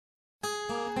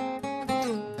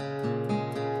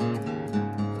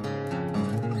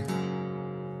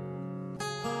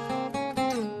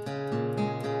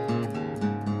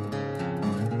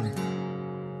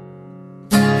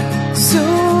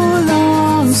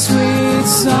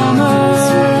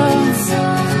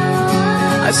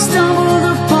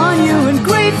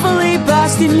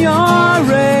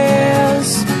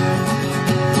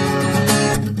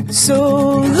So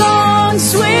long,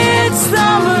 sweet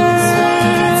summer,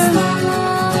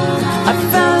 I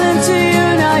fell into you,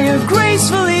 now you're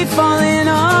gracefully falling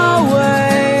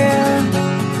away.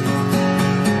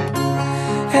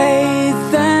 Hey,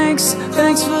 thanks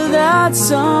for that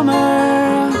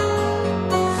summer.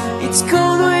 It's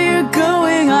cold where you're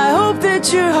going, I hope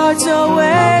that your heart's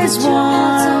always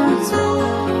warm.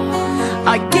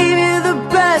 I gave you the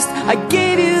best, I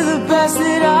gave you the best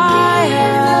that I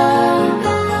had.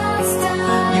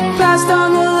 You passed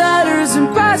on the letters and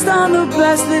passed on the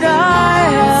best that I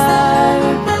had.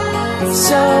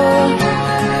 So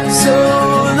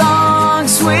long,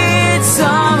 sweet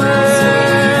summer,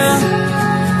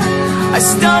 I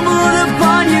stumbled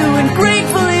upon you and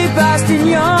gratefully basked in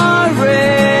your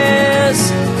rays.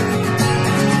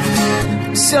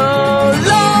 So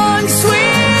long,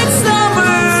 sweet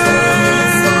summer,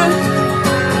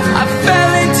 I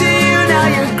fell into you, now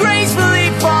you're gracefully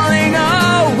falling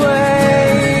away.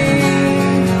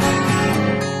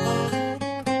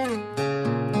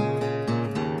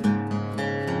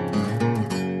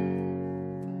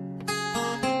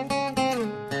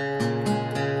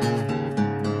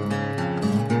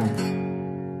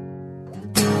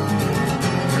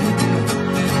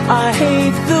 I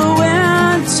hate the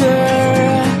winter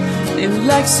in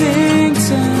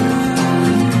Lexington.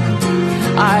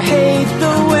 I hate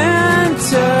the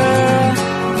winter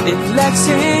in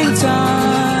Lexington.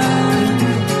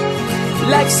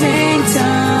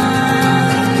 Lexington,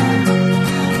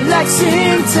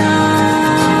 Lexington,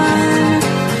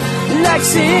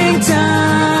 Lexington.